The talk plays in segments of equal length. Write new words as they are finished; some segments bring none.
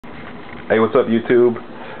Hey, what's up, YouTube?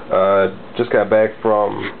 Just got back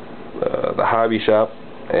from the hobby shop,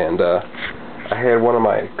 and I had one of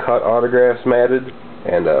my cut autographs matted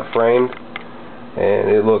and framed, and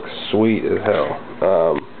it looks sweet as hell.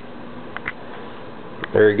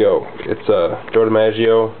 There you go. It's Joe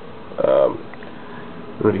DiMaggio. I don't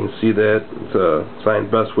know if you can see that. It's signed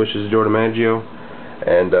Best Wishes, Joe DiMaggio,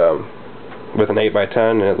 and with an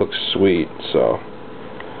 8x10, and it looks sweet. So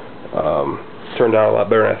turned out a lot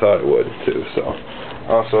better than I thought it would too. So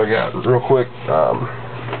also I got real quick,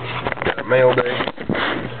 got a mail day,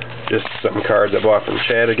 just some cards I bought from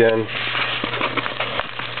Chad again.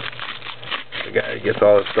 The guy who gets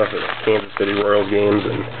all this stuff at Kansas City Royals games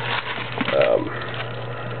and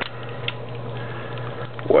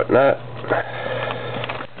whatnot.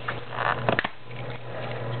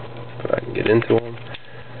 If I can get into them.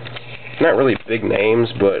 Not really big names,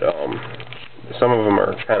 but some of them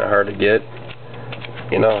are kind of hard to get.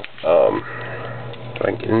 You know, if I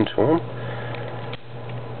can get into them.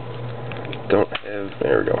 Don't have,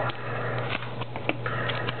 there we go.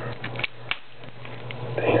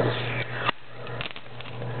 Damn.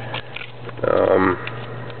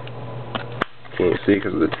 Can't see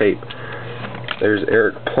because of the tape. There's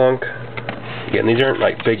Eric Plunk. Again, these aren't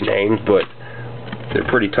like big names, but they're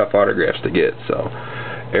pretty tough autographs to get. So,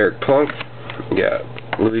 Eric Plunk. We got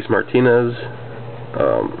Luis Martinez.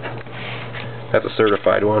 That's a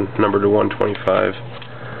certified one, numbered to 125.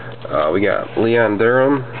 We got Leon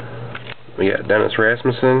Durham. We got Dennis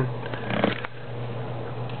Rasmussen.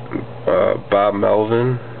 Bob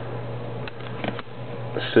Melvin.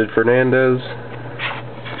 Sid Fernandez.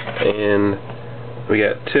 And we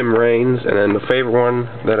got Tim Raines. And then the favorite one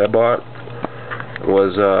that I bought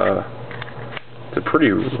was it's a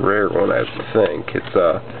pretty rare one, I think. It's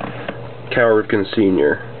Cal Ripken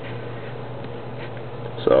Sr.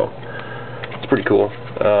 So it's pretty cool.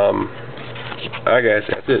 Alright guys,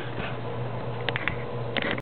 that's it.